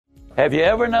Have you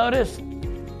ever noticed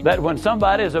that when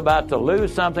somebody is about to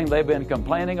lose something they've been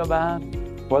complaining about,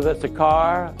 whether it's a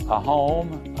car, a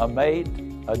home, a mate,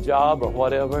 a job, or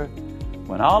whatever,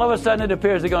 when all of a sudden it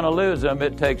appears they're going to lose them,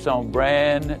 it takes on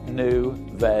brand new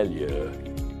value.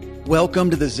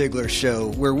 Welcome to The Ziglar Show,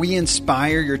 where we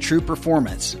inspire your true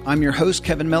performance. I'm your host,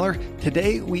 Kevin Miller.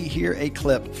 Today we hear a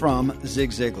clip from Zig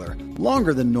Ziglar.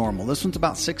 Longer than normal. This one's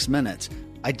about 6 minutes.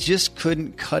 I just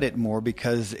couldn't cut it more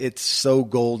because it's so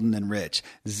golden and rich.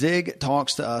 Zig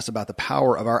talks to us about the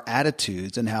power of our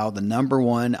attitudes and how the number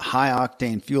one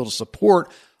high-octane fuel to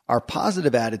support our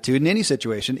positive attitude in any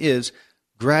situation is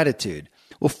gratitude.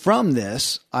 Well, from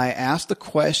this, I asked the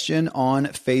question on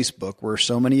Facebook, where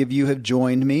so many of you have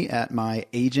joined me at my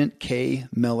Agent K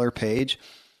Miller page.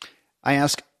 I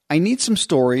asked, I need some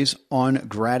stories on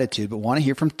gratitude, but want to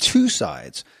hear from two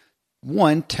sides.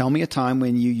 One, tell me a time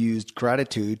when you used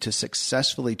gratitude to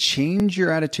successfully change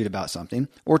your attitude about something.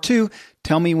 Or two,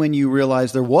 tell me when you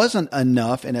realized there wasn't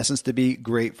enough, in essence, to be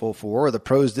grateful for, or the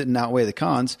pros didn't outweigh the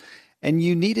cons, and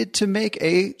you needed to make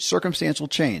a circumstantial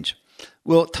change.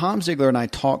 Well, Tom Ziglar and I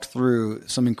talked through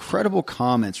some incredible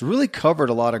comments, really covered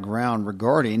a lot of ground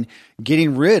regarding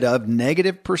getting rid of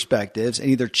negative perspectives and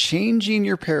either changing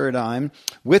your paradigm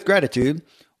with gratitude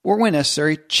or, when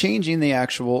necessary, changing the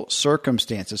actual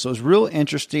circumstances. So it was real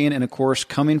interesting. And of course,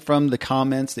 coming from the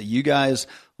comments that you guys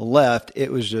left,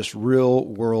 it was just real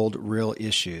world, real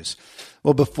issues.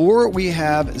 Well, before we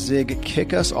have Zig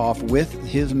kick us off with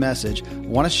his message, I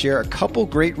want to share a couple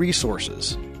great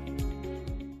resources.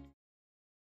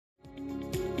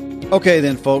 Okay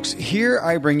then, folks, here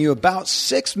I bring you about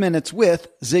 6 minutes with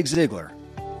Zig Ziglar.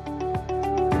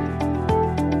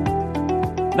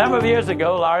 A number of years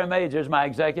ago, Laurie Majors, my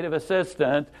executive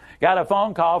assistant, got a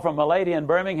phone call from a lady in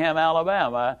Birmingham,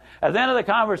 Alabama. At the end of the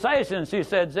conversation, she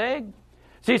said, Zig,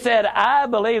 she said, I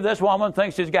believe this woman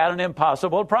thinks she's got an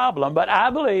impossible problem, but I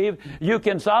believe you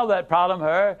can solve that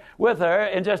problem with her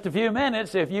in just a few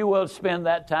minutes if you will spend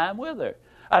that time with her.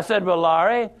 I said, well,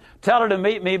 Laurie, tell her to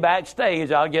meet me backstage.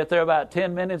 I'll get there about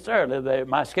 10 minutes early.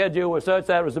 My schedule was such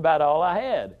that was about all I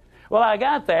had. Well, I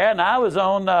got there, and I was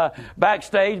on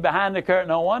backstage behind the curtain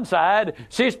on one side.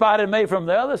 She spotted me from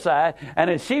the other side, and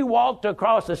as she walked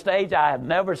across the stage, I have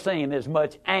never seen as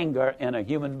much anger in a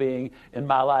human being in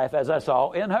my life as I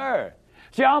saw in her.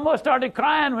 She almost started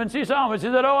crying when she saw me. She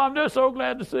said, oh, I'm just so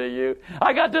glad to see you.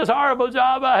 I got this horrible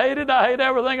job. I hate it. I hate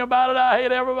everything about it. I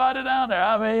hate everybody down there.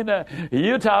 I mean,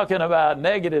 you talking about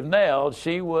negative nails,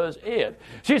 she was it.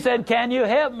 She said, can you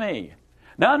help me?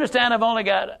 Now, understand, I've only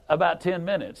got about 10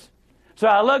 minutes. So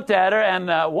I looked at her,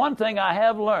 and one thing I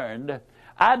have learned,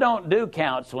 I don't do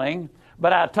counseling,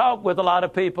 but I talk with a lot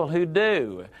of people who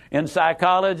do, in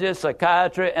psychology,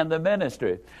 psychiatry, and the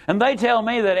ministry. And they tell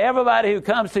me that everybody who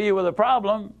comes to you with a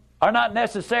problem are not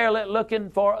necessarily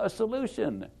looking for a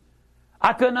solution.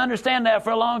 I couldn't understand that for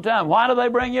a long time. Why do they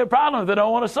bring you a problem if they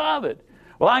don't want to solve it?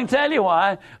 Well, I can tell you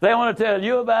why. They want to tell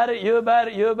you about it, you about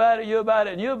it, you about it, you about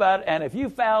it, and you about it. And if you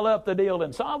foul up the deal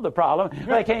and solve the problem,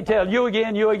 they can't tell you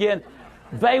again, you again.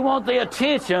 They want the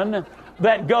attention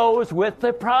that goes with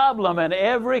the problem, and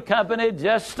every company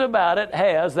just about it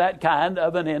has that kind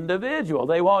of an individual.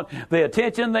 They want the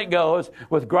attention that goes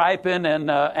with griping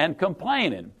and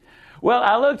complaining. Well,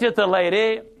 I looked at the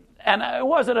lady, and it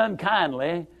wasn't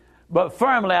unkindly, but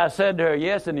firmly I said to her,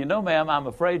 yes, and you know, ma'am, I'm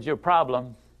afraid your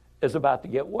problem is about to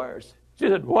get worse. She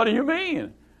said, what do you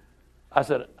mean? I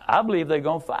said, I believe they're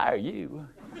going to fire you.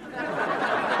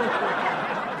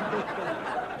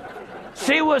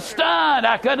 She was stunned.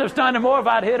 I couldn't have stunned her more if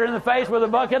I'd hit her in the face with a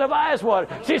bucket of ice water.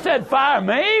 She said, fire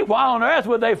me? Why on earth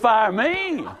would they fire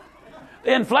me?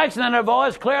 The inflection in her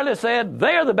voice clearly said,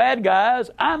 they're the bad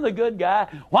guys. I'm the good guy.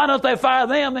 Why don't they fire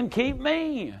them and keep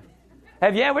me?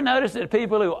 Have you ever noticed that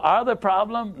people who are the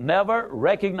problem never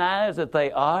recognize that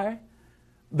they are?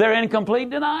 They're in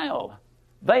complete denial.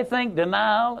 They think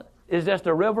denial is just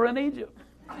a river in Egypt.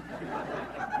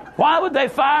 Why would they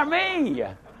fire me?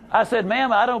 I said,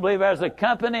 ma'am, I don't believe there's a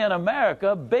company in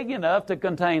America big enough to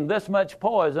contain this much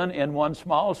poison in one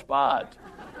small spot.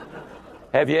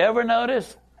 Have you ever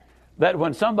noticed that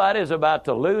when somebody is about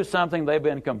to lose something they've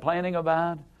been complaining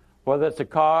about, whether it's a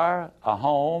car, a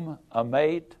home, a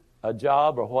mate, a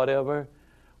job, or whatever,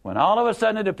 when all of a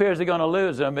sudden it appears they're going to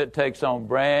lose them, it takes on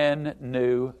brand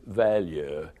new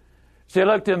value. She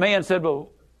looked at me and said,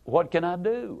 well, what can I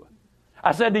do?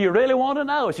 I said, do you really want to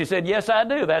know? She said, yes, I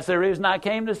do. That's the reason I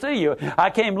came to see you. I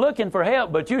came looking for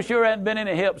help, but you sure haven't been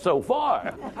any help so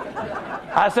far.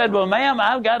 I said, well, ma'am,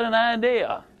 I've got an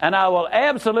idea, and I will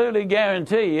absolutely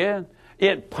guarantee you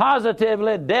It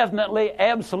positively, definitely,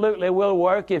 absolutely will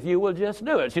work if you will just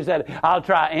do it. She said, I'll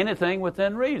try anything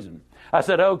within reason. I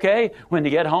said, okay, when you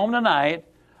get home tonight,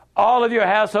 all of your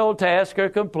household tasks are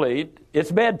complete.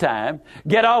 It's bedtime.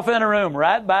 Get off in a room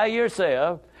right by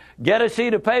yourself. Get a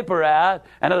sheet of paper out,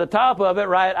 and at the top of it,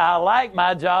 write, I like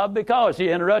my job because. She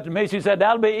interrupted me. She said,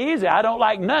 that'll be easy. I don't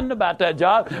like nothing about that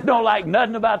job. Don't like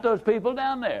nothing about those people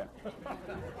down there.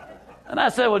 And I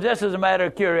said, well, just as a matter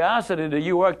of curiosity, do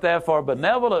you work there for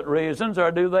benevolent reasons,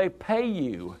 or do they pay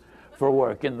you for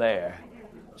working there?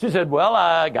 She said, well,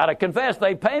 I got to confess,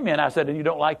 they pay me. And I said, and you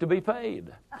don't like to be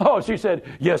paid? Oh, she said,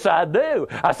 yes, I do.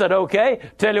 I said, okay,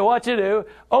 tell you what you do.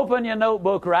 Open your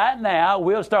notebook right now.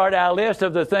 We'll start our list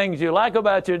of the things you like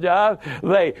about your job.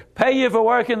 They pay you for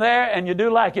working there, and you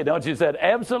do like it, don't you? She said,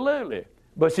 absolutely.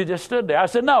 But she just stood there. I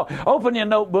said, no, open your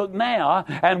notebook now,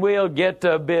 and we'll get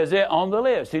busy on the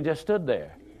list. She just stood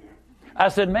there. I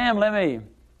said, ma'am,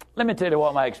 let me tell you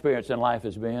what my experience in life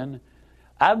has been.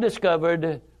 I've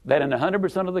discovered that in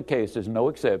 100% of the cases, no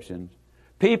exceptions,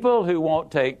 people who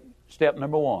won't take step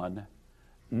number one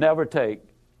never take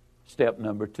step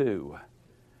number two.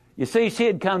 You see, she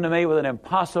had come to me with an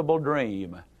impossible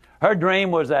dream. Her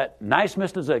dream was that nice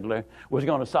Mr. Ziegler was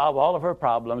going to solve all of her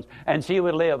problems, and she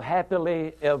would live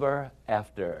happily ever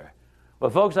after. Well,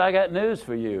 folks, I got news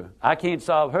for you. I can't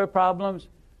solve her problems.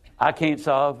 I can't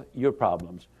solve your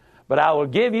problems. But I will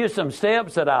give you some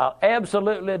steps that I'll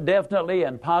absolutely, definitely,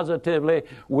 and positively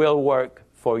will work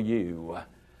for you,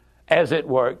 as it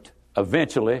worked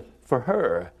eventually for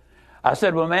her. I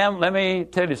said, well, ma'am, let me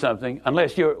tell you something.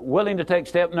 Unless you're willing to take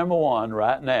step number one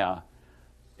right now,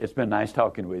 it's been nice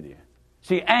talking with you.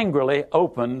 She angrily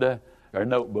opened her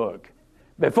notebook.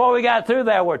 Before we got through,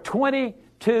 there were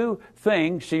 22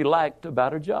 things she liked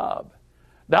about her job.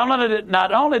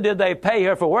 Not only did they pay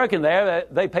her for working there,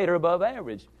 they paid her above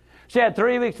average. She had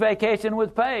 3 weeks vacation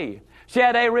with pay. She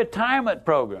had a retirement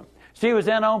program. She was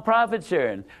in on profit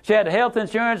sharing. She had health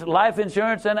insurance, life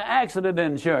insurance, and accident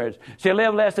insurance. She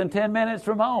lived less than 10 minutes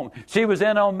from home. She was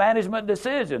in on management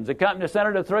decisions. The company sent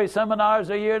her to 3 seminars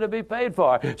a year to be paid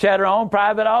for. She had her own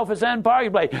private office and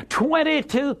parking place.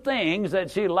 22 things that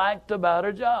she liked about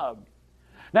her job.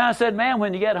 Now I said, ma'am,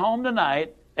 when you get home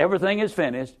tonight, everything is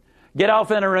finished. Get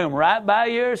off in a room right by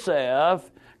yourself.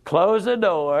 Close the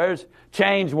doors.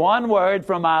 Change one word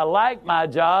from I like my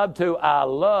job to I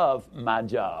love my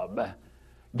job.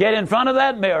 Get in front of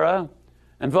that mirror.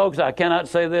 And folks, I cannot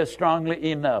say this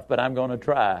strongly enough, but I'm going to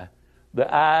try.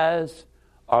 The eyes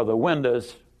are the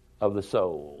windows of the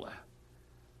soul.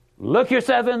 Look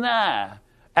yourself in the eye.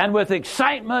 And with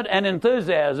excitement and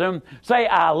enthusiasm, say,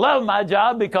 I love my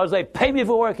job because they pay me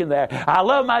for working there. I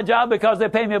love my job because they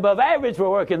pay me above average for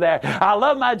working there. I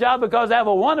love my job because I have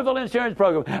a wonderful insurance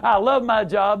program. I love my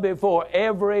job before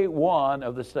every one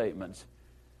of the statements.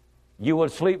 You will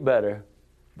sleep better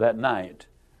that night.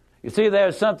 You see,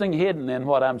 there's something hidden in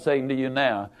what I'm saying to you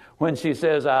now. When she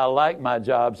says, I like my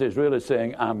job, she's really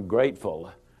saying, I'm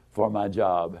grateful for my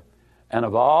job. And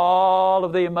of all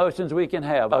of the emotions we can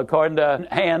have, according to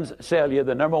Hans Selye,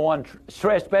 the number one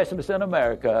stress specialist in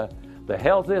America, the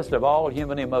healthiest of all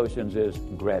human emotions is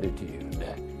gratitude.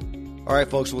 All right,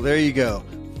 folks, well, there you go.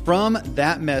 From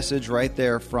that message right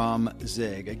there from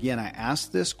Zig. Again, I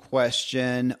asked this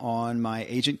question on my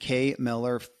Agent K.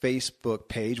 Miller Facebook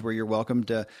page, where you're welcome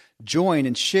to join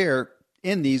and share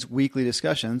in these weekly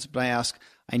discussions. But I ask,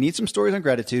 I need some stories on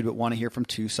gratitude, but want to hear from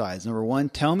two sides. Number one,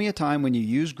 tell me a time when you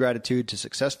used gratitude to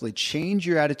successfully change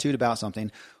your attitude about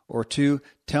something. Or two,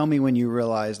 tell me when you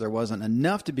realized there wasn't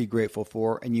enough to be grateful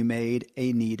for and you made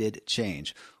a needed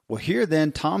change. Well, here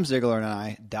then, Tom Ziegler and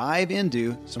I dive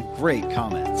into some great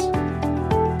comments.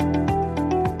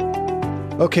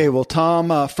 Okay, well,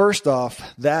 Tom, first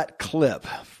off, that clip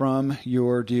from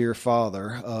your dear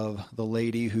father of the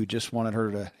lady who just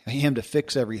wanted him to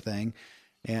fix everything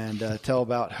and tell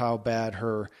about how bad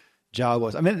her job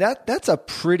was. I mean, that's a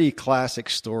pretty classic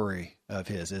story of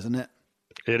his, isn't it?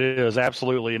 It is,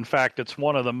 absolutely. In fact, it's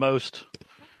one of the most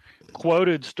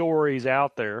quoted stories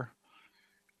out there.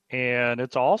 And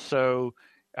it's also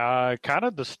kind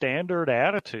of the standard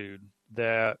attitude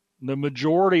that the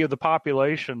majority of the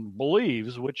population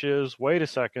believes, which is, wait a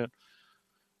second,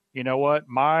 you know what?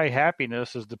 My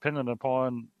happiness is dependent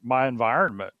upon my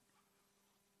environment.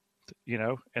 You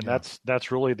know, and yeah.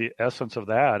 That's really the essence of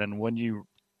that. And when you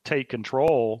take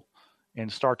control and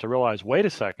start to realize, wait a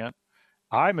second,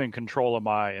 I'm in control of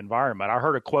my environment. I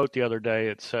heard a quote the other day.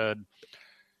 It said,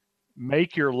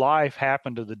 make your life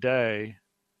happen to the day.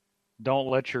 Don't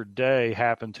let your day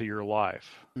happen to your life.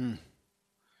 Mm.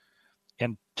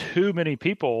 And too many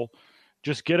people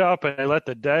just get up and they let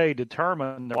the day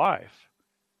determine their life.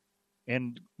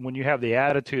 And when you have the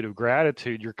attitude of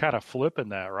gratitude, you're kind of flipping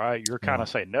that, right? You're kind of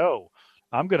saying, no,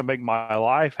 I'm going to make my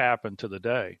life happen to the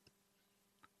day.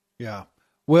 Yeah.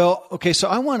 Well, okay. So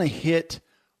I want to hit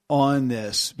on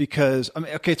this because, I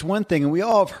mean, okay, it's one thing, and we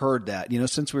all have heard that,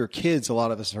 since we were kids, a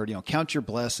lot of us heard, count your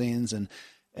blessings and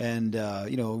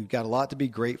you've got a lot to be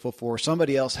grateful for.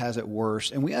 Somebody else has it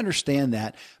worse. And we understand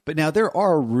that. But now there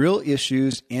are real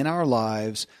issues in our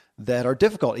lives that are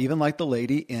difficult, even like the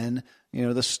lady in,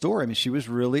 the story. I mean, she was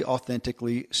really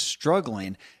authentically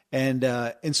struggling. And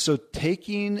so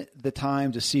taking the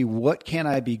time to see what can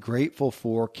I be grateful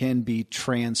for can be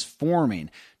transforming.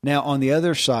 Now, on the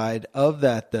other side of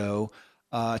that, though,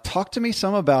 talk to me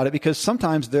some about it, because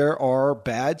sometimes there are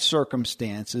bad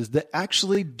circumstances that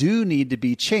actually do need to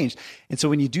be changed. And so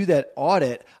when you do that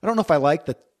audit, I don't know if I like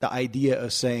the idea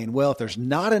of saying, well, if there's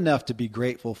not enough to be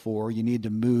grateful for, you need to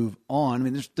move on. I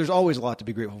mean, there's always a lot to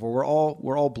be grateful for.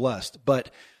 We're all blessed, but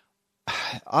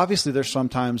obviously there's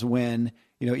sometimes when,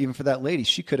 even for that lady,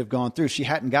 she could have gone through, she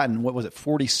hadn't gotten,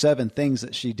 47 things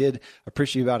that she did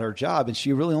appreciate about her job, and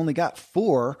she really only got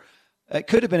 4. It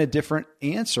could have been a different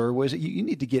answer. Was you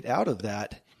need to get out of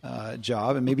that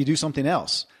job and maybe do something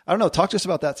else. I don't know. Talk to us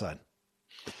about that side.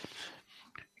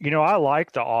 I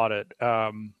like the audit.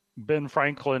 Ben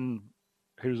Franklin,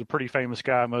 who's a pretty famous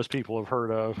guy most people have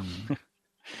heard of,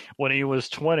 when he was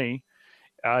 20,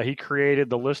 he created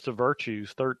the list of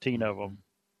virtues, 13 of them.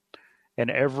 And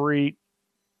every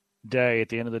day, at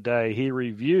the end of the day, he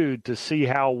reviewed to see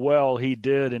how well he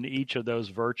did in each of those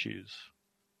virtues.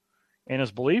 And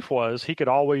his belief was he could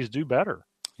always do better.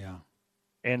 Yeah.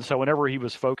 And so whenever he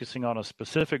was focusing on a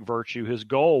specific virtue, his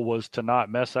goal was to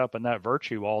not mess up in that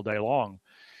virtue all day long.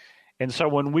 And so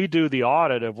when we do the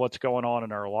audit of what's going on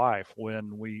in our life,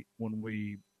 when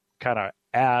we kind of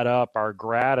add up our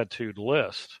gratitude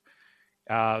list,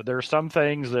 there's some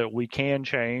things that we can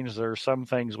change, there's some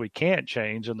things we can't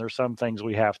change, and there's some things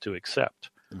we have to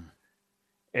accept.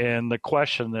 And the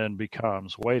question then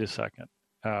becomes, wait a second.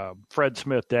 Fred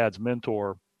Smith, Dad's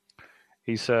mentor,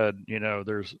 he said,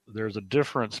 there's a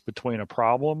difference between a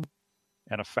problem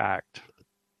and a fact.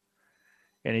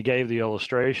 And he gave the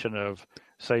illustration of,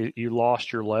 say, you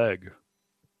lost your leg.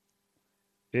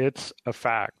 It's a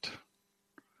fact.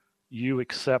 You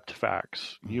accept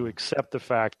facts. You accept the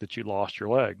fact that you lost your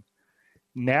leg.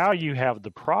 Now you have the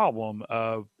problem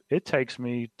of, it takes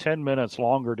me 10 minutes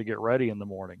longer to get ready in the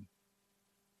morning.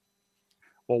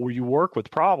 Well, you work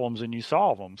with problems and you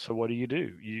solve them. So what do?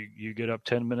 You get up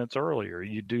 10 minutes earlier.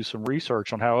 You do some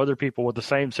research on how other people with the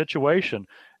same situation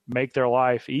make their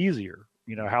life easier,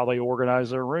 how they organize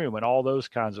their room and all those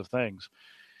kinds of things.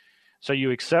 So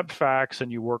you accept facts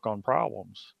and you work on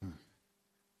problems.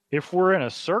 If we're in a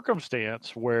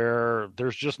circumstance where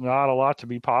there's just not a lot to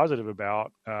be positive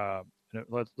about,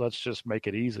 let's just make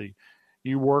it easy.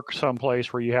 You work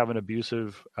someplace where you have an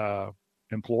abusive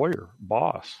employer,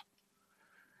 boss.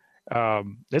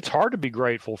 It's hard to be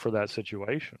grateful for that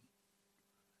situation,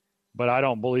 but I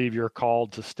don't believe you're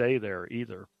called to stay there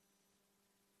either.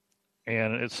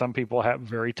 And some people have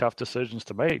very tough decisions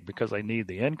to make because they need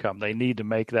the income. They need to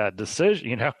make that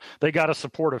decision. They got to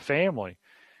support a family.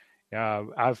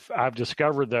 I've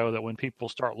discovered though that when people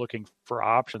start looking for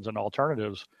options and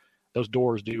alternatives, those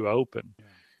doors do open. Yeah.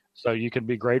 So you can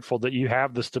be grateful that you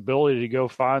have the stability to go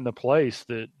find the place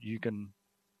that you can,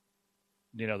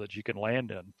 that you can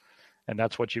land in. And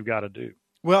that's what you've got to do.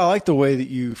 Well, I like the way that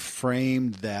you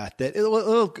framed that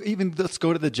even let's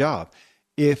go to the job.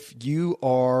 If you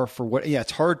are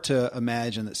it's hard to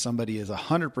imagine that somebody is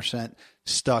 100%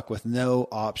 stuck with no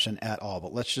option at all,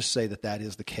 but let's just say that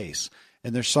is the case.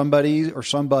 And there's somebody or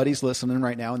somebody's listening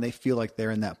right now and they feel like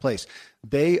they're in that place.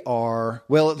 They are,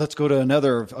 let's go to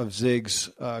another of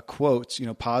Zig's quotes.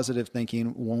 Positive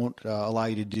thinking won't allow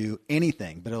you to do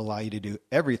anything, but it'll allow you to do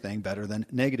everything better than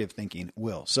negative thinking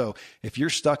will. So if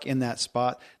you're stuck in that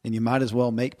spot, then you might as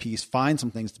well make peace, find some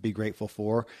things to be grateful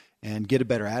for, and get a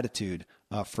better attitude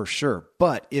for sure.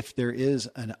 But if there is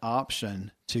an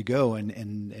option to go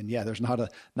and there's not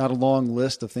a long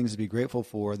list of things to be grateful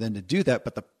for, then to do that.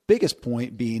 But the biggest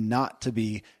point being not to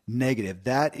be negative.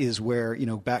 That is where,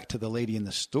 back to the lady in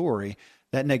the story,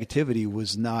 that negativity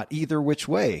was not either which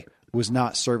way, was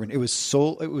not serving.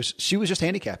 She was just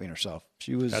handicapping herself.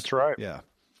 That's right. Yeah.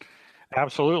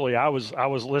 Absolutely. I was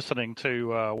listening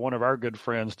to one of our good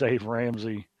friends, Dave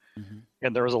Ramsey,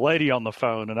 and there was a lady on the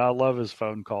phone, and I love his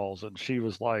phone calls. And she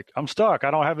was like, I'm stuck. I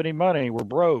don't have any money. We're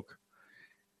broke.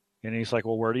 And he's like,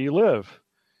 well, where do you live?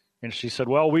 And she said,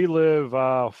 well, we live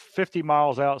 50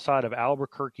 miles outside of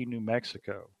Albuquerque, New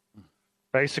Mexico,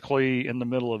 basically in the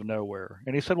middle of nowhere.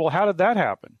 And he said, well, how did that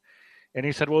happen? And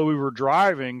he said, well, we were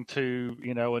driving to,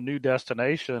 a new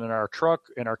destination, and our truck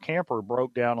and our camper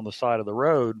broke down on the side of the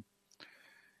road.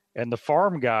 And the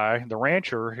farm guy, the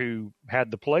rancher who had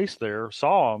the place there,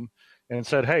 saw him and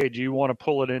said, hey, do you want to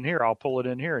pull it in here? I'll pull it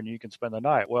in here and you can spend the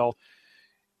night. Well,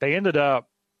 they ended up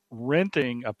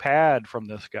renting a pad from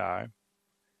this guy,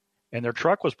 and their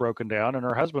truck was broken down, and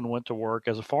her husband went to work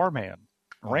as a farmhand,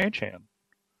 ranch hand.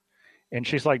 And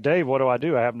she's like, Dave, what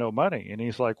do? I have no money. And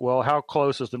he's like, well, how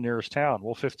close is the nearest town?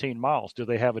 Well, 15 miles. Do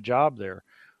they have a job there?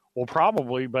 Well,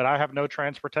 probably, but I have no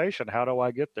transportation. How do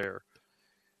I get there?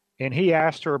 And he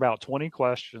asked her about 20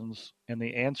 questions, and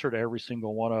the answer to every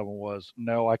single one of them was,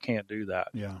 no, I can't do that.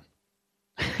 Yeah.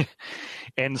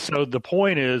 And so the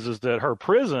point is that her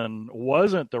prison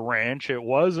wasn't the ranch. It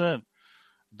wasn't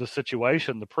the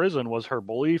situation. The prison was her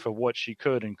belief of what she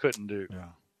could and couldn't do. Yeah.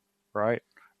 Right?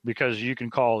 Because you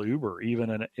can call Uber,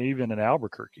 even in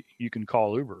Albuquerque. You can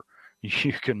call Uber.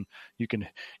 You can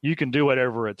do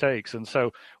whatever it takes. And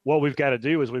so what we've got to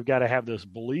do is we've got to have this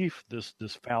belief, this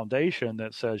foundation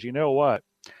that says, you know what?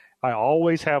 I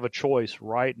always have a choice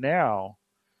right now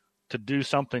to do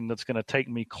something that's going to take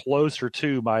me closer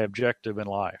to my objective in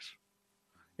life.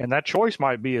 And that choice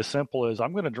might be as simple as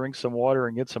I'm going to drink some water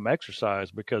and get some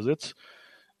exercise because it's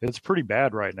pretty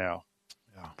bad right now.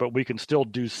 Yeah. But we can still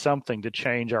do something to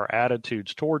change our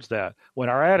attitudes towards that. When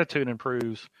our attitude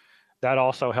improves, that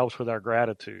also helps with our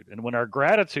gratitude. And when our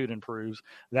gratitude improves,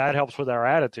 that helps with our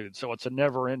attitude. So it's a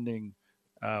never-ending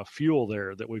fuel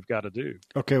there that we've got to do.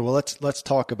 Okay, well, let's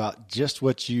talk about just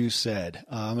what you said.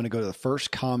 I'm going to go to the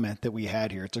first comment that we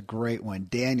had here. It's a great one.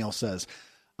 Daniel says,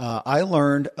 I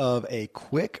learned of a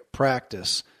quick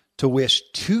practice to wish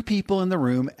two people in the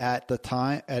room at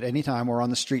any time or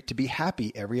on the street to be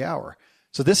happy every hour.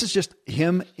 So this is just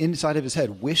him inside of his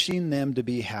head, wishing them to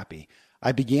be happy.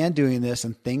 I began doing this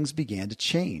and things began to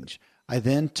change. I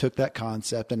then took that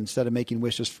concept and instead of making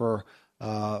wishes for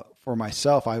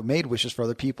myself, I made wishes for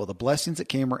other people. The blessings that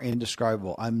came are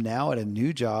indescribable. I'm now at a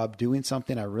new job doing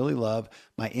something I really love.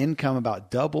 My income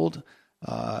about doubled,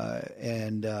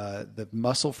 and the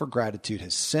muscle for gratitude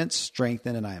has since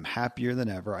strengthened, and I am happier than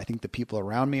ever. I think the people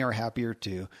around me are happier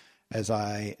too, as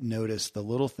I notice the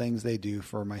little things they do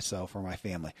for myself or my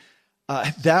family.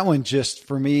 That one just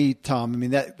for me, Tom, I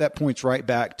mean, that points right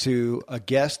back to a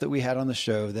guest that we had on the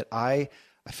show that I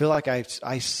feel like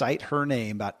I cite her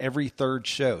name about every third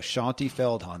show, Shaunti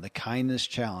Feldhahn, the Kindness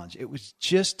Challenge. It was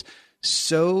just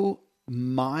so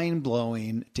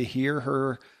mind-blowing to hear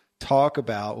her talk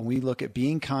about when we look at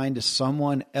being kind to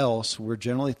someone else, we're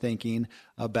generally thinking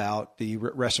about the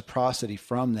reciprocity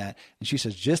from that. And she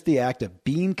says, just the act of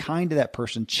being kind to that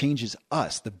person changes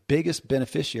us. The biggest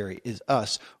beneficiary is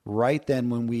us right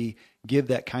then when we give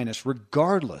that kindness,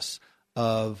 regardless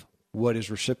of what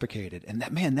is reciprocated. And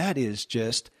that is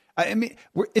just,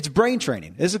 it's brain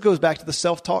training. This goes back to the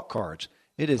self-talk cards.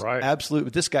 It is right.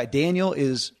 Absolute. This guy, Daniel,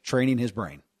 is training his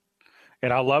brain.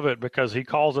 And I love it because he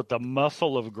calls it the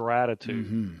muscle of gratitude.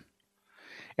 Mm-hmm.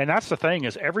 And that's the thing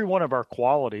is every one of our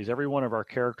qualities, every one of our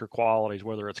character qualities,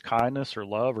 whether it's kindness or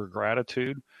love or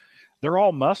gratitude, they're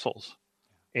all muscles.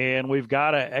 And we've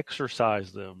got to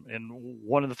exercise them. And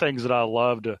one of the things that I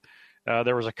loved,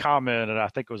 there was a comment, and I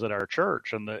think it was at our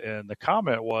church, and the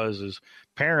comment was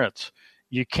parents,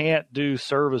 you can't do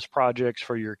service projects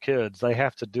for your kids. They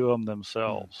have to do them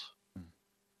themselves.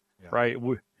 Mm-hmm. Yeah. Right?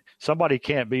 Somebody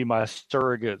can't be my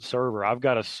surrogate server. I've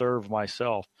got to serve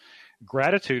myself.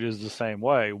 Gratitude is the same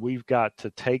way. We've got to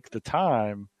take the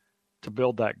time to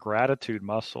build that gratitude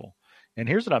muscle. And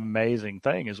here's an amazing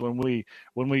thing is when we,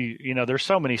 there's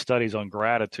so many studies on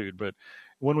gratitude, but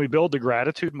when we build the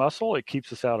gratitude muscle, it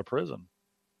keeps us out of prison.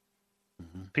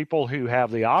 Mm-hmm. People who have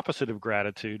the opposite of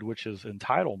gratitude, which is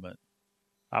entitlement,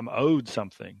 I'm owed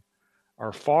something,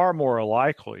 are far more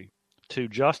likely to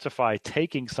justify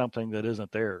taking something that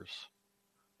isn't theirs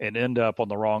and end up on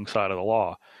the wrong side of the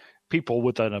law. People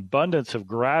with an abundance of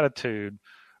gratitude,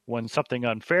 when something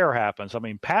unfair happens,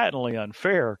 patently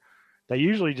unfair, they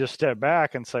usually just step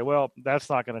back and say, well, that's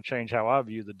not going to change how I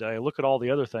view the day. Look at all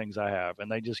the other things I have.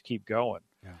 And they just keep going.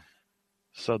 Yeah.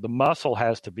 So the muscle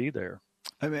has to be there.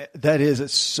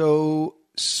 It's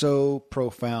so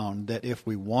profound that if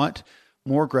we want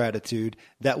more gratitude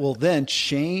that will then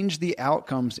change the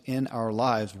outcomes in our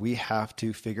lives, we have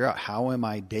to figure out how am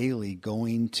I daily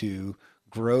going to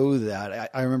grow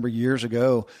that. I remember years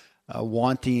ago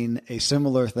wanting a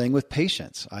similar thing with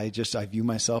patience. I view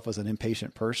myself as an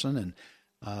impatient person, and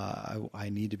I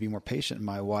need to be more patient.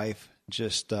 My wife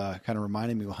just kind of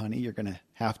reminded me, well, honey, you're going to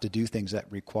have to do things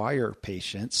that require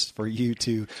patience for you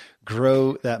to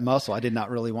grow that muscle. I did not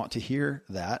really want to hear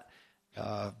that.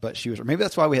 But she was, maybe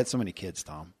that's why we had so many kids,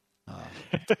 Tom.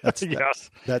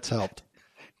 That's helped.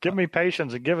 Give me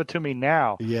patience and give it to me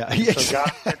now. Yeah. So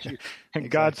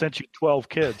God sent you 12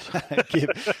 kids.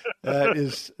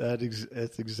 That's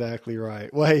exactly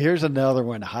right. Well, hey, here's another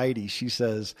one. Heidi, she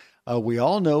says, we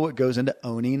all know what goes into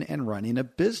owning and running a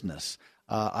business.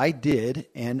 I did,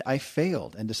 and I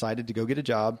failed and decided to go get a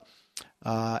job.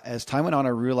 As time went on, I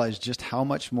realized just how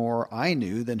much more I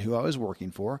knew than who I was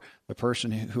working for. The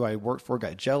person who I worked for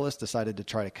got jealous, decided to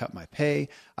try to cut my pay.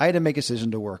 I had to make a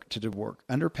decision to work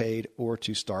underpaid or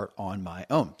to start on my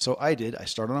own. So I did. I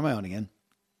started on my own again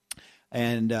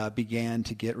and began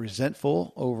to get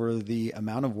resentful over the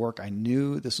amount of work I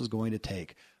knew this was going to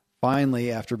take.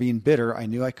 Finally, after being bitter, I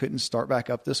knew I couldn't start back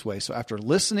up this way. So after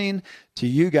listening to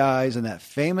you guys and that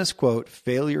famous quote,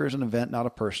 failure is an event, not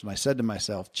a person, I said to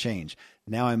myself, change.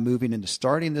 Now I'm moving into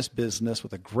starting this business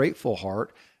with a grateful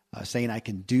heart, saying I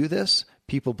can do this.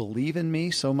 People believe in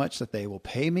me so much that they will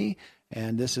pay me.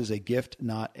 And this is a gift,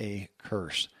 not a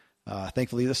curse.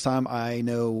 Thankfully, this time I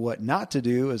know what not to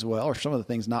do as well, or some of the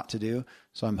things not to do.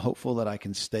 So I'm hopeful that I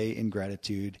can stay in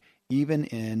gratitude, even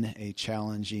in a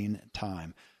challenging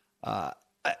time.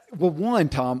 Well, one,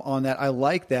 Tom, on that, I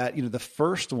like that, the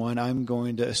first one, I'm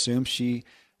going to assume she,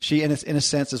 in a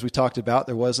sense, as we talked about,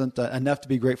 there wasn't enough to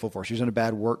be grateful for. She was in a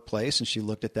bad workplace and she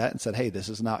looked at that and said, hey, this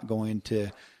is not going to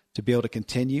be able to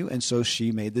continue. And so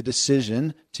she made the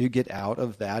decision to get out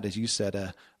of that, as you said,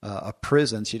 a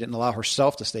prison. She didn't allow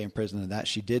herself to stay in prison in that.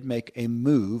 She did make a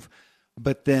move.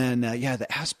 But then, the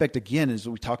aspect, again, as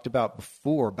we talked about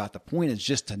before, about the point is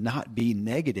just to not be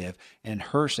negative, and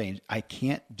her saying, I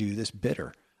can't do this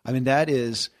bitter. I mean,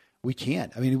 we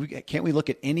can't. I mean, can't we look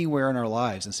at anywhere in our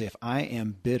lives and say, if I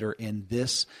am bitter in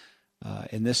this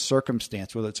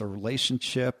circumstance, whether it's a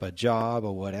relationship, a job,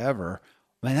 or whatever,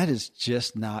 man, that is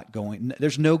just not going,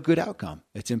 there's no good outcome.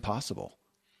 It's impossible.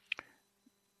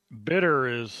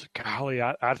 Bitter is, golly,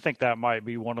 I think that might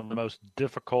be one of the most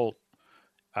difficult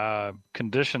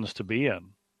conditions to be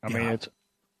in. I mean, it's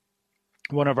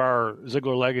one of our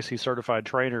Ziglar Legacy certified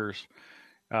trainers,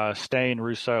 Stain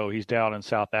Rousseau. He's down in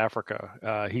South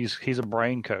Africa. He's a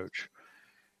brain coach,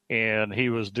 and he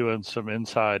was doing some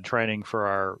inside training for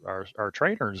our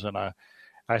trainers. And I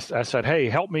said, hey,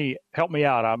 help me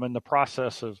out. I'm in the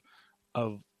process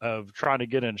of trying to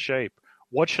get in shape.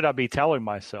 What should I be telling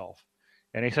myself?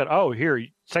 And he said, oh, here,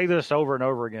 say this over and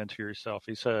over again to yourself.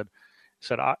 He said,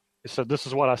 this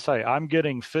is what I say. I'm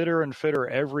getting fitter and fitter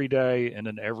every day and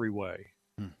in every way.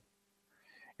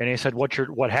 And he said,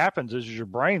 what happens is your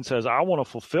brain says, I want to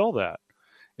fulfill that.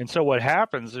 And so what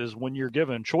happens is when you're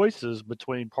given choices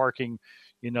between parking,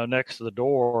 next to the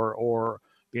door or,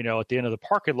 at the end of the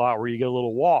parking lot where you get a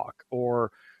little walk,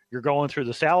 or you're going through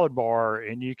the salad bar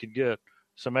and you could get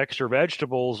some extra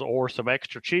vegetables or some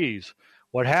extra cheese.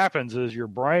 What happens is your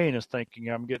brain is thinking,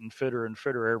 I'm getting fitter and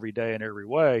fitter every day in every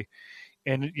way.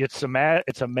 And it's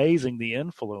amazing the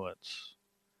influence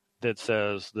that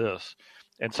says this.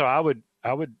 And so I would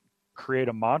create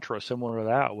a mantra similar to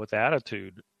that with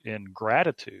attitude and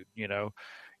gratitude.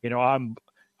 I'm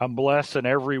blessed in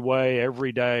every way,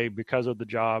 every day because of the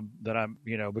job that I'm,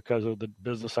 because of the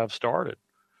business I've started.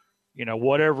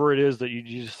 Whatever it is that you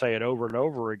just say it over and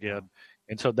over again.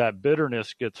 And so that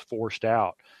bitterness gets forced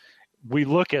out. We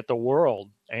look at the world,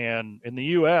 and in the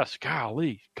U.S.,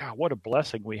 golly, God, what a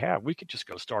blessing we have. We could just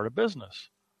go start a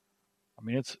business. I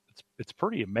mean, it's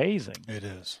pretty amazing. It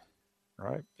is.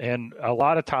 Right. And a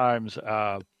lot of times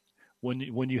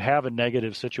when you have a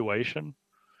negative situation,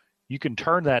 you can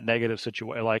turn that negative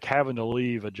situation, like having to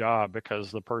leave a job because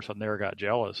the person there got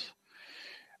jealous.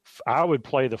 I would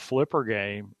play the flipper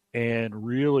game and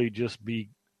really just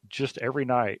every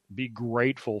night, be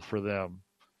grateful for them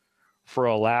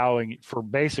for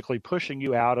basically pushing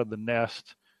you out of the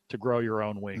nest to grow your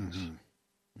own wings.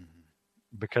 Mm-hmm.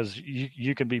 Mm-hmm. Because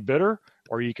you can be bitter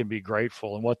or you can be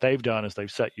grateful. And what they've done is they've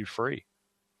set you free.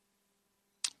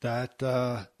 That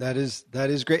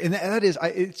is great. And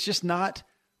it's just not,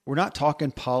 we're not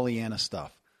talking Pollyanna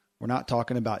stuff. We're not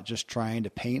talking about just trying to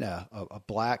paint a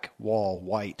black wall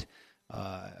white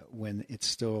when it's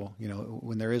still,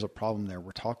 when there is a problem there.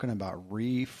 We're talking about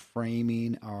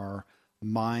reframing our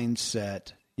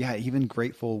mindset. Yeah, even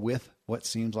grateful with what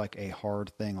seems like a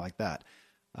hard thing like that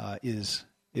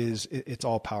it's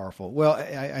all powerful. Well,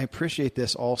 I appreciate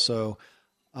this also.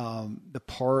 The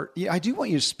part, I do want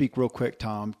you to speak real quick,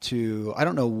 Tom, to, I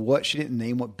don't know she didn't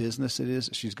name what business it is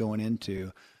she's going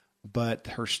into, but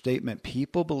her statement,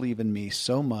 people believe in me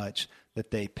so much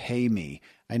that they pay me.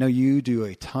 I know you do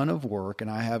a ton of work, and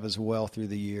I have as well through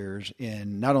the years,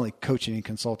 in not only coaching and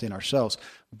consulting ourselves,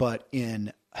 but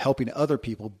in helping other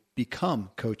people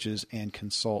become coaches and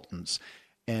consultants.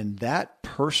 And that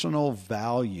personal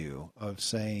value of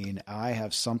saying, I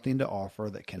have something to offer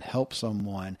that can help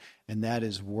someone, and that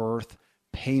is worth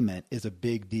payment, is a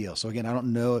big deal. So again, I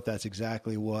don't know if that's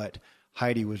exactly what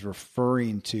Heidi was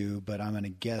referring to, but I'm going to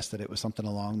guess that it was something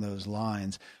along those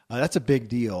lines. That's a big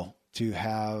deal to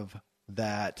have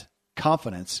that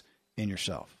confidence in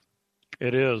yourself.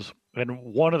 It is. And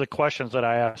one of the questions that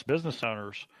I ask business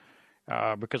owners,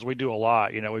 because we do a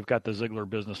lot, we've got the Ziglar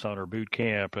Business Owner Boot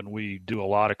Camp, and we do a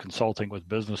lot of consulting with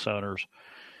business owners,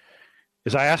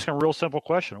 is I ask them a real simple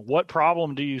question. What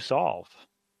problem do you solve?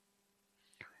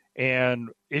 And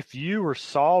if you are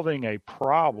solving a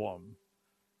problem,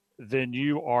 then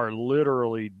you are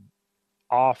literally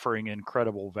offering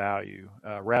incredible value.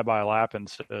 Rabbi Lapin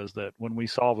says that when we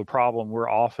solve a problem, we're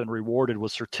often rewarded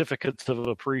with certificates of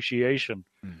appreciation.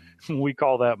 Mm-hmm. We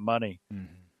call that money. Mm-hmm.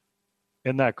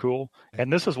 Isn't that cool?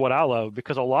 And this is what I love,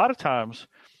 because a lot of times,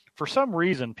 for some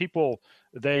reason, people,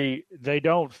 they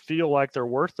don't feel like they're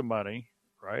worth the money,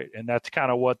 right? And that's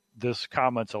kind of what this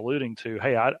comment's alluding to.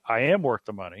 Hey, I am worth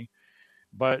the money,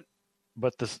 but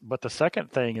the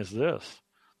second thing is this: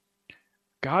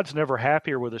 God's never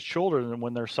happier with his children than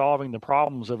when they're solving the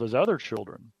problems of his other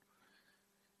children.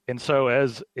 And so,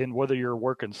 as in whether you're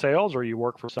working sales or you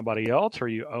work for somebody else or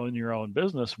you own your own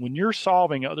business, when you're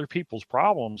solving other people's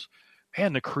problems,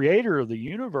 man, the creator of the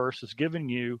universe is giving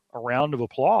you a round of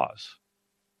applause.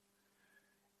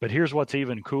 But here's what's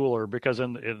even cooler, because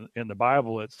in the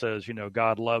Bible it says,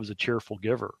 God loves a cheerful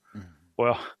giver. Mm-hmm.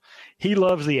 Well, he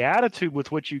loves the attitude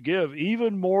with which you give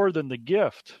even more than the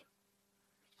gift.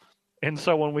 And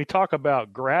so when we talk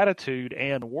about gratitude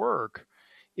and work,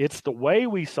 it's the way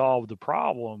we solve the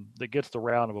problem that gets the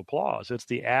round of applause. It's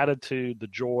the attitude, the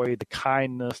joy, the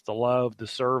kindness, the love, the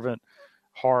servant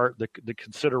heart, the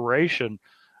consideration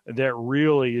that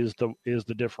really is the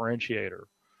differentiator.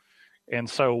 And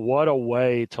so what a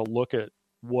way to look at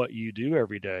what you do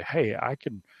every day. Hey, I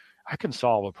can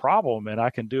solve a problem, and I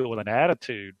can do it with an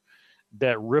attitude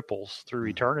that ripples through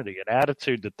eternity, an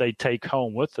attitude that they take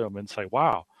home with them and say,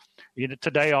 wow.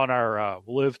 Today on our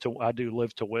I do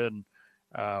Live to Win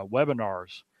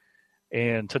webinars,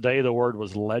 and today the word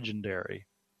was legendary,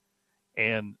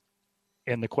 and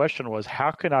the question was,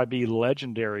 how can I be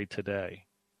legendary today?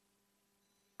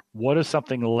 What is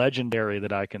something legendary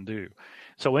that I can do?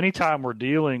 So anytime we're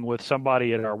dealing with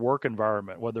somebody in our work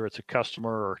environment, whether it's a customer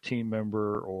or a team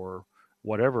member or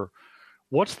whatever,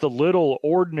 what's the little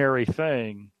ordinary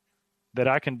thing that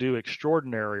I can do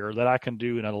extraordinary, or that I can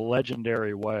do in a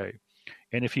legendary way?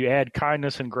 And if you add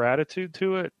kindness and gratitude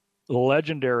to it,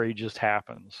 legendary just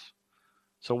happens.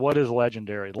 So what is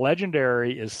legendary?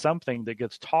 Legendary is something that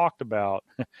gets talked about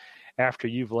after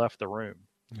you've left the room.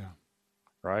 Yeah.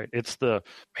 Right? It's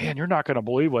man, you're not going to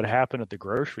believe what happened at the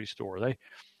grocery store.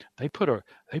 They put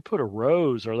a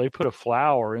rose, or they put a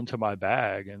flower into my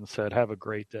bag and said, "Have a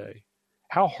great day."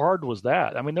 How hard was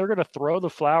that? I mean, they're going to throw the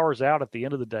flowers out at the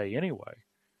end of the day anyway.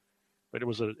 But it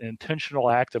was an intentional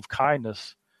act of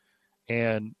kindness.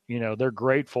 And, they're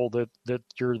grateful that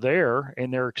you're there,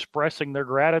 and they're expressing their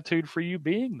gratitude for you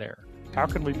being there. How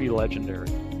can we be legendary?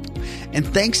 And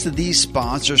thanks to these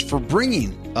sponsors for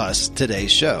bringing us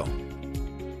today's show.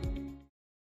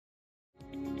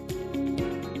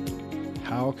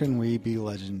 How can we be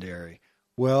legendary?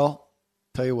 Well,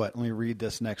 tell you what, let me read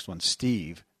this next one.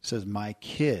 Steve says, my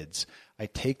kids, I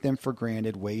take them for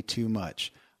granted way too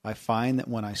much. I find that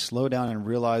when I slow down and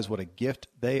realize what a gift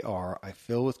they are, I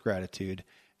fill with gratitude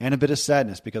and a bit of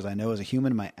sadness, because I know as a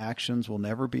human, my actions will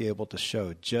never be able to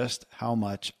show just how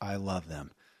much I love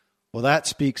them. Well, that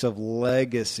speaks of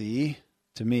legacy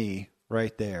to me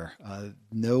right there.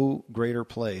 No greater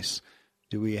place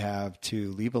do we have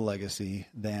to leave a legacy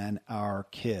than our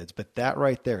kids. But that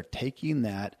right there, taking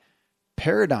that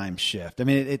paradigm shift, I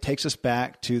mean, it takes us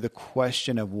back to the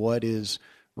question of what is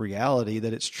reality,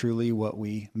 that it's truly what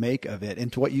we make of it.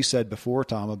 And to what you said before,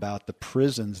 Tom, about the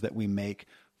prisons that we make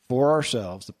for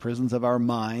ourselves, the prisons of our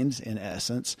minds, in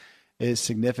essence, is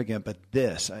significant. But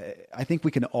this, I think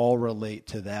we can all relate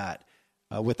to that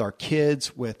with our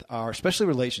kids, with our, especially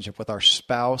relationship with our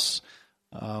spouse,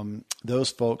 those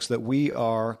folks that we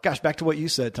are, back to what you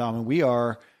said, Tom, and we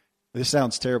are, this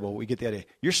sounds terrible. We get the idea.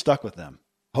 You're stuck with them,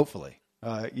 hopefully.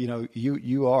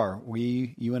 You are.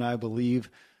 You and I believe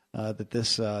that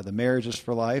the marriage is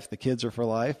for life, the kids are for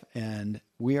life, and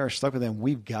we are stuck with them.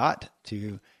 We've got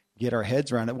to get our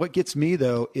heads around it. What gets me,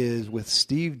 though, is with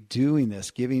Steve doing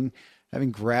this,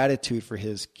 having gratitude for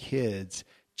his kids,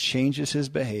 changes his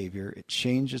behavior. It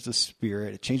changes the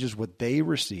spirit. It changes what they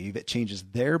receive. It changes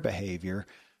their behavior.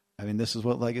 I mean, this is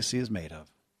what legacy is made of.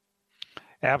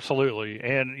 Absolutely.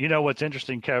 And what's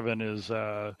interesting, Kevin, is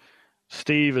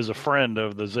Steve is a friend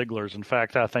of the Ziglers. In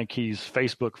fact, I think he's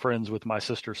Facebook friends with my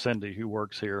sister Cindy, who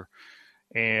works here.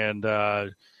 And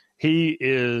he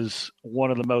is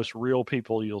one of the most real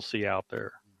people you'll see out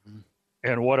there. Mm-hmm.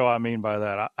 And what do I mean by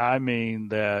that? I mean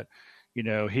that,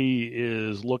 he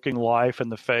is looking life in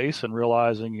the face and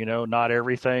realizing, not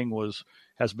everything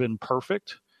has been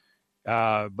perfect.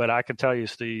 But I can tell you,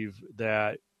 Steve,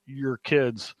 that your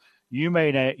kids, you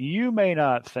may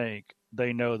not think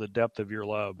they know the depth of your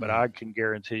love, but I can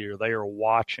guarantee you they are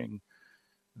watching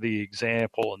the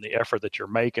example and the effort that you're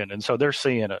making. And so they're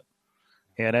seeing it.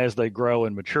 And as they grow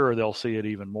and mature, they'll see it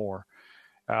even more.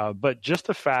 But just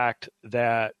the fact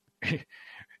that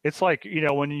it's like,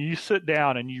 when you sit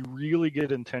down and you really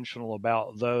get intentional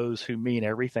about those who mean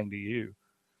everything to you,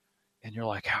 and you're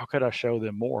like, how could I show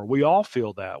them more? We all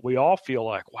feel that. We all feel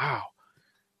like, wow,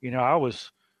 I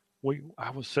was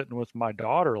sitting with my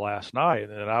daughter last night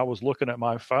and I was looking at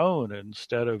my phone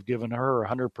instead of giving her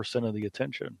 100% of the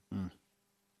attention. I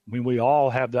mean, we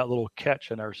all have that little catch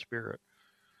in our spirit.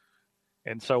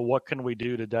 And so what can we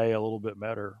do today a little bit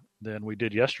better than we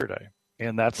did yesterday?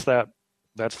 And that's that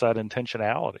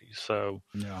intentionality. So,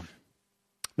 yeah,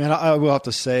 man, I will have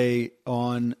to say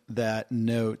on that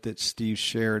note that Steve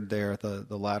shared there,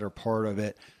 the latter part of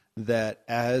it, that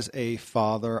as a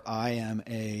father, I am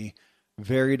a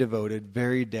very devoted,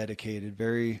 very dedicated,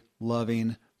 very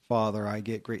loving father. I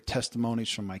get great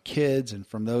testimonies from my kids and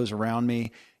from those around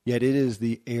me, yet it is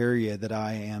the area that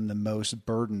I am the most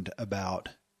burdened about.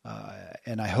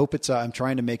 And I hope I'm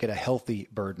trying to make it a healthy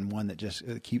burden, one that just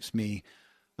keeps me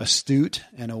astute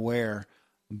and aware,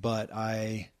 but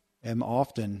I am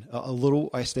often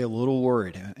I stay a little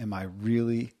worried. Am I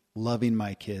really loving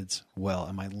my kids well?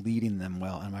 Am I leading them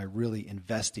well? Am I really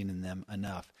investing in them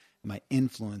enough? Am I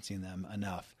influencing them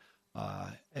enough?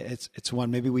 It's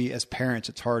one, maybe we as parents,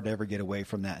 it's hard to ever get away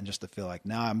from that and just to feel like,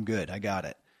 nah, I'm good. I got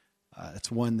it.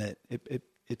 It's one that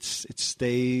it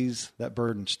stays, that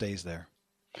burden stays there.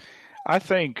 I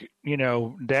think,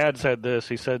 Dad said this.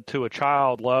 He said, to a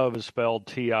child, love is spelled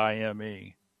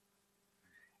Time.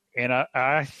 And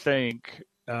I think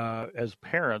as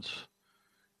parents,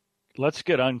 let's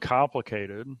get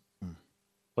uncomplicated.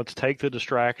 Let's take the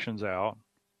distractions out.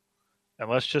 And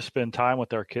let's just spend time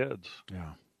with our kids.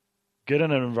 Yeah. Get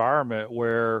in an environment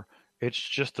where it's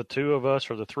just the two of us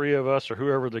or the three of us or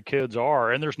whoever the kids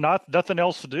are. And there's nothing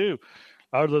else to do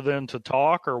other than to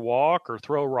talk or walk or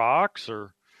throw rocks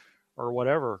or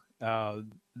whatever.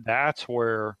 That's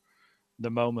where the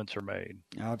moments are made.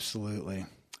 Absolutely.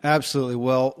 Absolutely.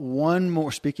 Well, one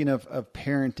more, speaking of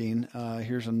parenting,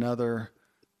 here's another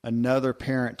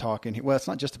parent talking. Well, it's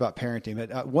not just about parenting,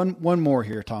 but one more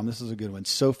here, Tom. This is a good one.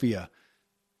 Sophia.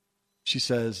 She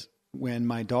says, when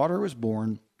my daughter was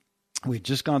born, we'd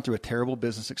just gone through a terrible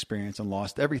business experience and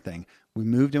lost everything. We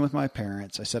moved in with my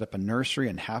parents. I set up a nursery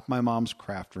and half my mom's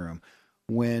craft room.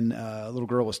 When a little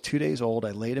girl was 2 days old,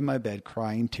 I laid in my bed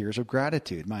crying tears of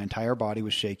gratitude. My entire body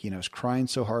was shaking. I was crying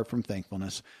so hard from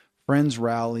thankfulness. Friends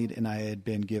rallied, and I had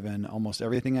been given almost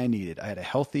everything I needed. I had a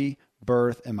healthy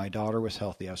birth, and my daughter was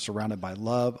healthy. I was surrounded by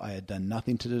love I had done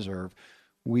nothing to deserve.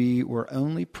 We were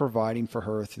only providing for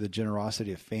her through the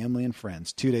generosity of family and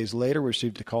friends. 2 days later, we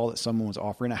received a call that someone was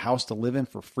offering a house to live in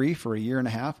for free for 1.5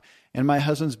 years, and my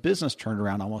husband's business turned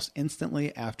around almost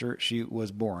instantly after she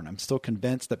was born. I'm still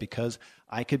convinced that because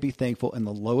I could be thankful in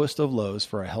the lowest of lows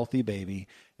for a healthy baby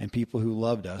and people who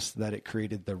loved us, that it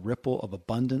created the ripple of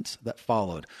abundance that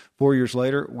followed. 4 years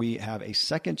later, we have a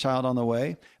second child on the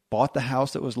way, bought the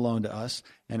house that was loaned to us,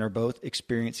 and are both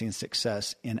experiencing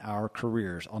success in our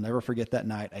careers. I'll never forget that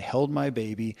night. I held my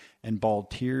baby and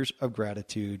bawled tears of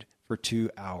gratitude for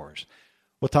 2 hours.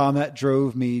 Well, Tom, that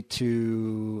drove me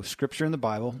to scripture in the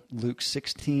Bible, Luke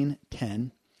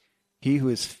 16:10. He who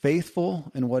is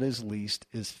faithful in what is least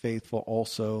is faithful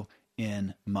also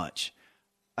in much.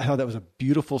 I thought that was a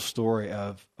beautiful story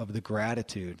of the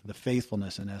gratitude, the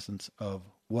faithfulness, in essence, of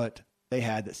what they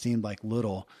had that seemed like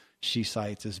little, she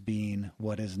cites as being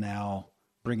what is now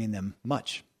bringing them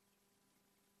much.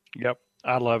 Yep,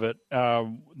 I love it.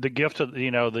 The gift of,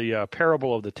 the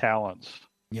parable of the talents.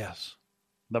 Yes.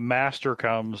 The master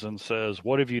comes and says,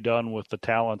 what have you done with the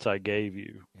talents I gave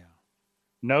you? Yeah.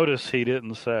 Notice he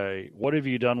didn't say, what have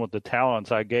you done with the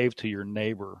talents I gave to your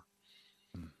neighbor?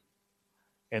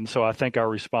 And so I think our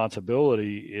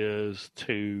responsibility is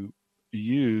to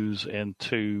use and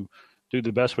to do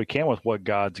the best we can with what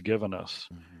God's given us.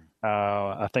 Mm-hmm.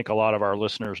 I think a lot of our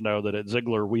listeners know that at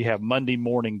Ziglar, we have Monday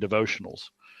morning devotionals.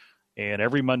 And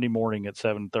every Monday morning at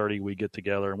 7:30, we get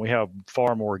together, and we have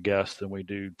far more guests than we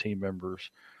do team members.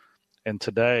 And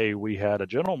today we had a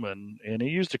gentleman, and he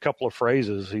used a couple of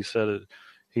phrases. He said,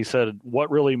 He said,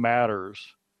 what really matters,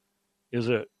 is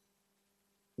it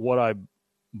what I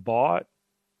bought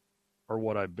or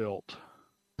what I built?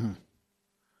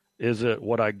 Is it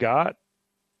what I got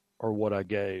or what I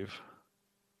gave?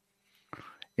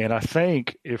 And I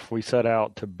think if we set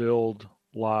out to build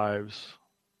lives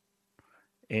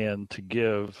and to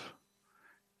give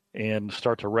and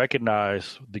start to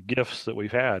recognize the gifts that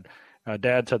we've had,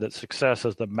 Dad said that success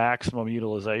is the maximum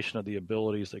utilization of the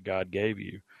abilities that God gave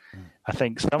you. I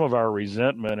think some of our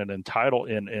resentment and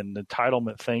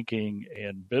entitlement thinking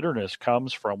and bitterness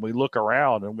comes from, we look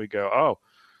around and we go, oh,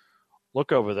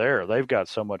 look over there. They've got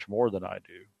so much more than I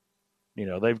do. You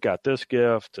know, they've got this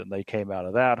gift and they came out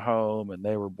of that home and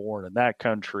they were born in that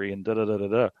country and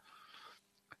da-da-da-da-da.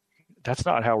 That's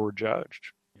not how we're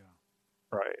judged.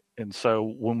 Yeah. Right. And so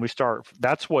when we start,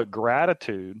 that's what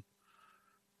gratitude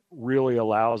really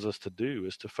allows us to do,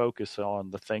 is to focus on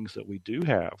the things that we do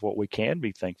have, what we can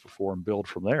be thankful for, and build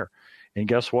from there. And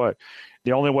guess what?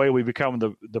 The only way we become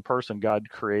the person God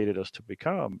created us to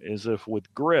become is if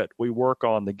with grit we work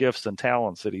on the gifts and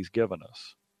talents that He's given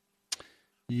us.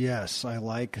 Yes, I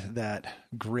like that,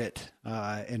 grit.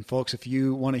 And folks, if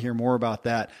you want to hear more about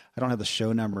that, I don't have the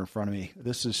show number in front of me.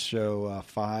 This is show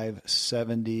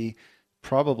 570,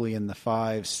 probably in the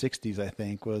 560s, I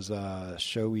think, was a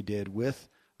show I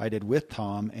did with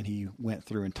Tom, and he went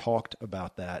through and talked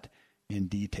about that in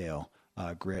detail,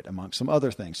 grit, amongst some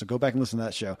other things. So go back and listen to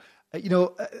that show.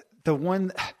 The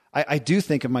one, I do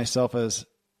think of myself as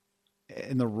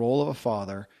in the role of a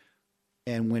father.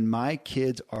 And when my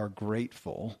kids are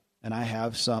grateful, and I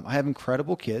have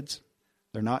incredible kids,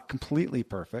 they're not completely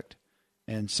perfect.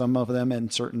 And some of them in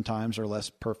certain times are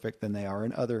less perfect than they are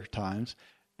in other times.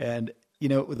 And,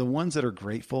 the ones that are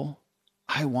grateful,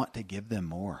 I want to give them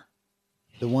more.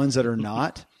 The ones that are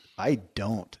not, I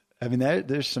don't. I mean,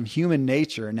 there's some human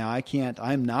nature. Now,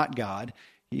 I'm not God.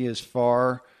 He is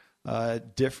far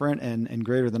different and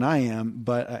greater than I am,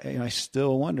 but I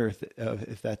still wonder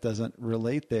if that doesn't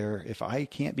relate there. If I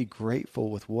can't be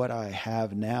grateful with what I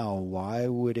have now, why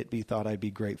would it be thought I'd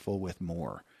be grateful with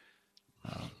more?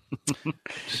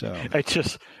 So it's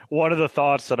just one of the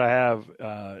thoughts that I have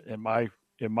in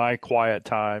my quiet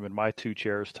time, in my two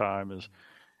chairs time, is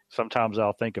sometimes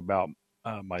I'll think about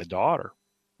my daughter.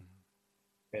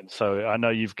 And so I know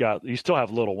you still have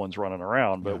little ones running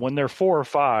around, but when they're 4 or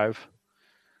 5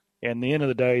 and the end of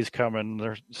the day is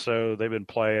coming, so they've been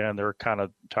playing and they're kind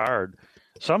of tired,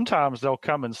 sometimes they'll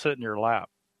come and sit in your lap.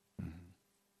 Mm-hmm.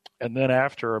 And then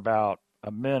after about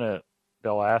a minute,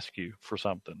 they'll ask you for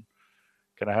something.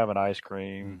 Can I have an ice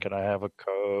cream? Mm-hmm. Can I have a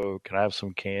Coke? Can I have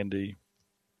some candy?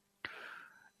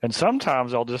 And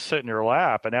sometimes they'll just sit in your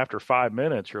lap, and after 5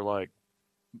 minutes, you're like,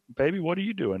 baby, what are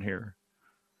you doing here?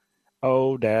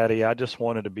 Oh, Daddy, I just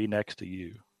wanted to be next to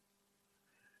you.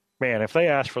 Man, if they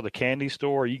ask for the candy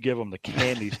store, you give them the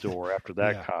candy store after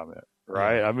that comment,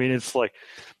 right? Yeah. I mean, it's like,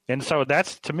 and so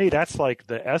to me, that's like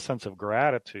the essence of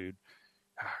gratitude.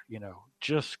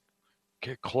 Just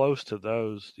get close to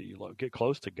those that you love, get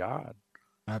close to God.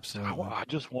 Absolutely. I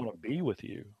just want to be with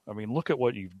you. I mean, look at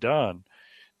what you've done.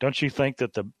 Don't you think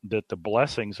that the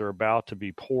blessings are about to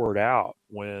be poured out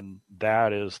when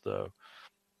that's the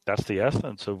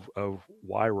essence of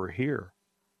why we're here?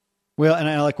 Well, and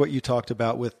I like what you talked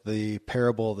about with the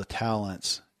parable of the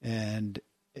talents. And,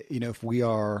 if we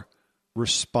are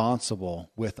responsible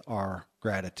with our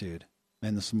gratitude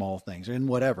and the small things and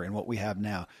whatever, and what we have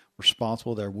now,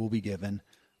 responsible, there will be given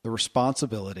the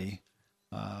responsibility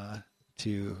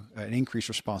to an increased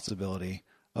responsibility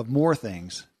of more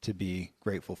things to be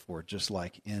grateful for, just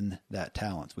like in that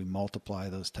talents. We multiply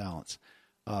those talents.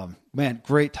 Man,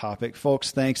 great topic,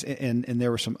 folks. Thanks. And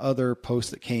there were some other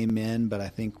posts that came in, but I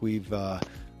think we've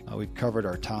covered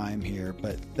our time here.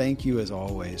 But thank you, as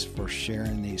always, for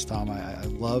sharing these, Tom. I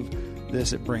love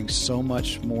this. It brings so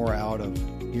much more out of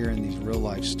hearing these real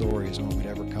life stories than what we'd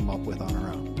ever come up with on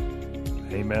our own.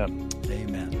 Amen.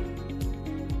 Amen.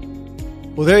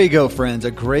 Well, there you go, friends.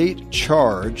 A great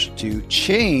charge to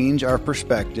change our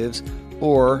perspectives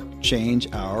or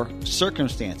change our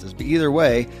circumstances. But either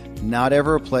way, not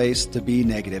ever a place to be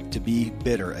negative, to be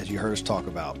bitter, as you heard us talk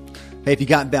about. Hey, if you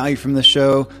got value from the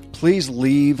show, please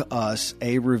leave us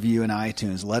a review in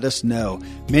iTunes. Let us know.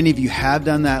 Many of you have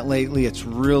done that lately. It's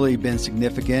really been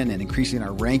significant in increasing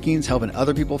our rankings, helping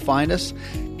other people find us.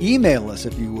 Email us,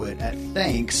 if you would, at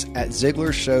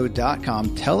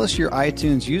thanks@ziglarshow.com. Tell us your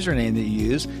iTunes username that you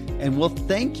use, and we'll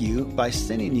thank you by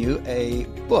sending you a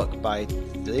book by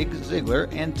Zig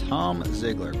Ziglar and Tom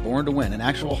Ziglar, Born to Win, an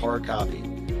actual hard copy.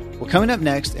 Well, coming up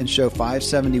next in show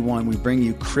 571, we bring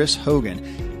you Chris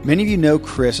Hogan. Many of you know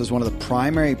Chris as one of the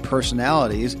primary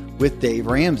personalities with Dave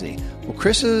Ramsey. Well,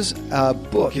 Chris's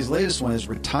book, his latest one, is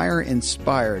Retire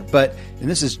Inspired. And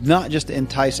this is not just to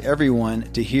entice everyone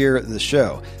to hear the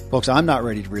show. Folks, I'm not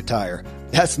ready to retire.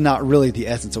 That's not really the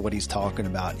essence of what he's talking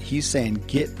about. He's saying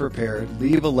get prepared,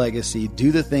 leave a legacy,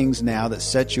 do the things now that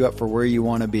set you up for where you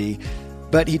want to be.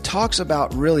 But he talks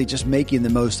about really just making the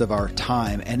most of our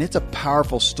time. And it's a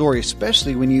powerful story,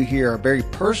 especially when you hear a very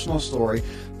personal story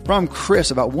from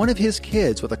Chris about one of his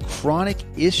kids with a chronic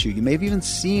issue. You may have even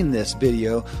seen this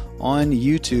video on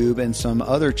YouTube and some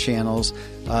other channels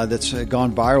that's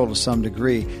gone viral to some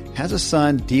degree. Has a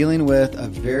son dealing with a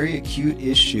very acute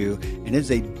issue, and it's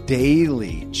a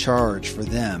daily charge for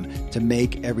them to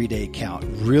make every day count.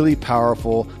 Really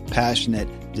powerful, passionate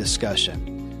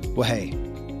discussion. Well, hey,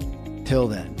 till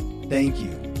then, thank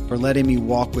you for letting me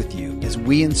walk with you as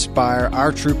we inspire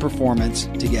our true performance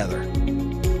together.